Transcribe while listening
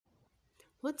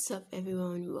What's up,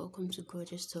 everyone? Welcome to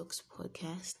Gorgeous Talks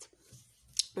podcast.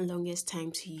 Longest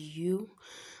time to you,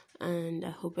 and I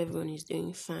hope everyone is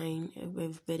doing fine.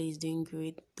 Everybody is doing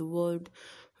great. The world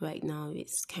right now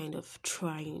is kind of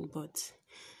trying, but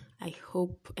I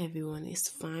hope everyone is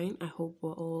fine. I hope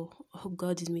I hope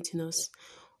God is meeting us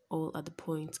all at the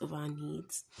point of our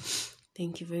needs.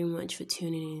 Thank you very much for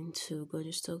tuning in to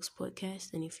Gorgeous Talks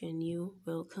podcast. And if you're new,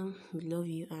 welcome. We love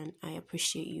you, and I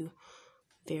appreciate you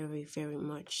very, very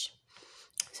much.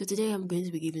 So today I'm going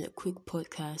to be giving a quick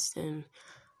podcast on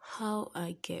how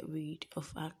I get rid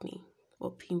of acne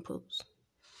or pimples.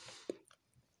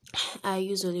 I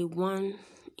use only one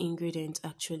ingredient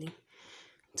actually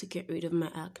to get rid of my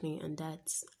acne, and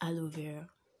that's aloe vera.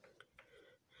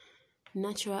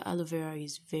 Natural aloe vera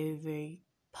is very, very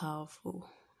powerful,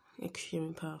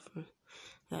 extremely powerful.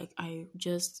 Like, I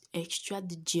just extract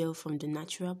the gel from the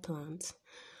natural plant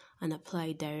and apply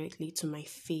it directly to my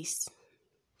face.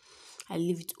 I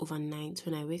leave it overnight.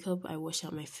 When I wake up, I wash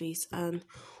out my face, and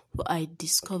what I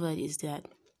discovered is that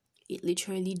it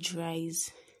literally dries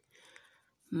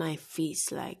my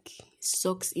face, like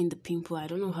sucks in the pimple. I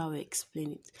don't know how to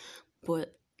explain it,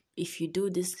 but if you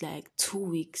do this like 2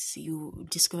 weeks, you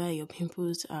discover your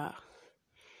pimples are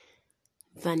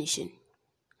vanishing.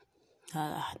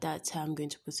 That's how I'm going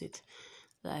to put it.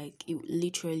 Like, it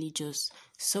literally just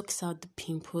sucks out the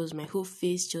pimples. My whole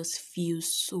face just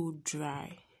feels so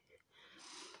dry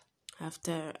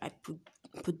after I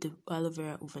put the aloe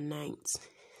vera overnight.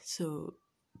 So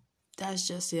that's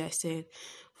just it. I said,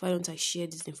 why don't I share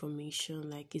this information?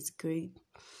 Like, it's great.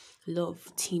 A lot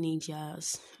of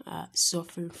teenagers are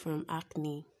suffering from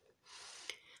acne,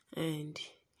 and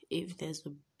if there's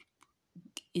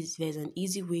an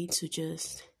easy way to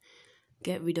just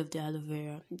get rid of the aloe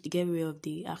vera, get rid of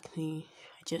the acne,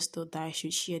 I just thought that I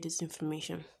should share this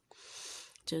information.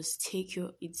 Just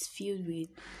it's filled with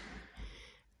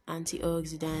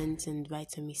antioxidants and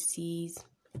vitamin C's.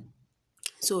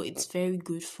 So it's very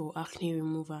good for acne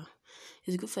remover.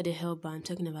 It's good for the hair, but I'm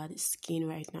talking about the skin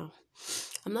right now.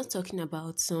 I'm not talking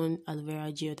about some aloe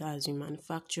vera gel that has been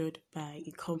manufactured by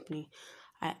a company.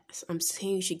 I'm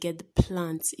saying you should get the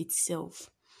plant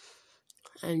itself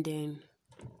and then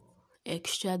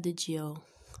extract the gel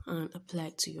and apply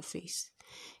it to your face.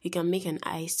 You can make an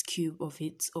ice cube of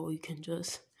it, or you can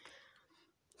just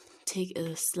take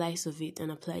a slice of it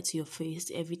and apply it to your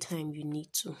face every time you need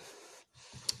to.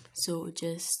 So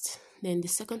then the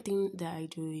second thing that I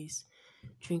do is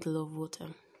drink a lot of water.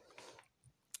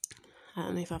 I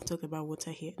don't know if I've talked about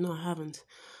water here. No, I haven't,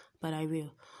 but I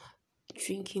will.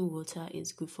 Drinking water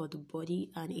is good for the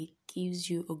body, and it gives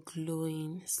you a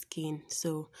glowing skin.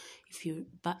 So if you're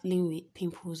battling with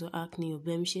pimples or acne or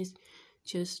blemishes,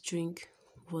 just drink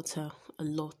water a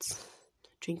lot.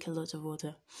 Drink a lot of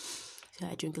water. So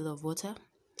I drink a lot of water,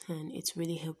 and it's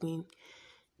really helping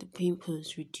the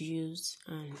pimples reduce,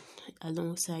 and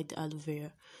alongside the aloe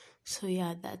vera. So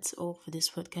yeah, that's all for this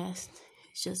podcast.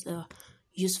 It's just a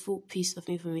useful piece of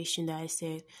information that I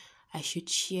said I should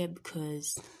share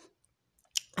because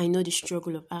I know the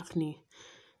struggle of acne.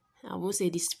 I won't say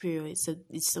this period,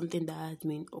 it's something that has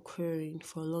been occurring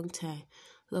for a long time.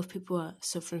 A lot of people are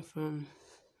suffering from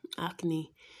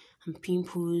acne and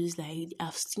pimples. Like,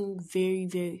 I've seen very,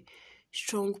 very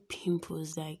strong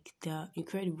pimples, like they're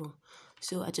incredible.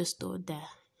 So I just thought that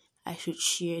I should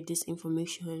share this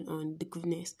information on the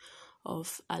goodness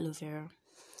of aloe vera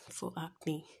for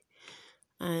acne.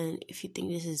 And if you think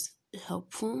this is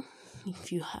helpful,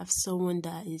 if you have someone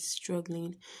that is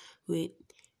struggling with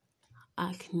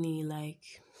acne, like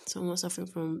someone suffering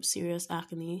from serious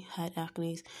acne, had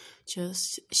acne,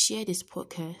 just share this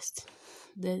podcast.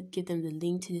 Then give them the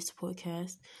link to this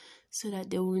podcast so that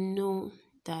they will know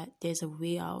that there's a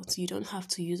way out. You don't have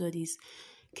to use all these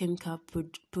chemical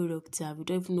products that we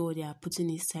don't even know what they are putting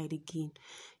inside again.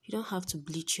 You don't have to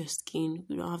bleach your skin.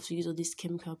 You don't have to use all these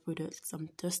chemical products. I'm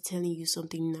just telling you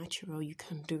something natural you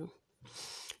can do.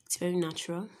 It's very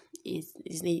natural.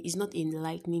 It's not a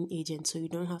lightening agent, so you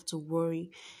don't have to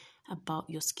worry about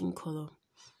your skin color.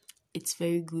 It's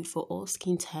very good for all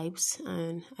skin types,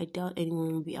 and I doubt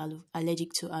anyone will be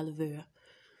allergic to aloe vera.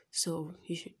 So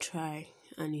you should try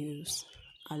and use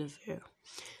aloe vera.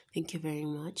 Thank you very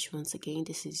much. Once again,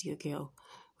 this is your girl,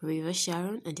 Riva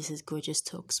Sharon, and this is Gorgeous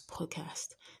Talks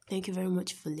podcast. Thank you very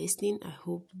much for listening. I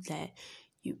hope that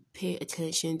you pay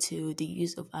attention to the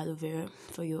use of aloe vera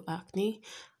for your acne,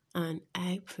 and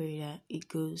I pray that it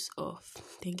goes off.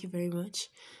 Thank you very much.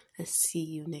 I'll see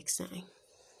you next time.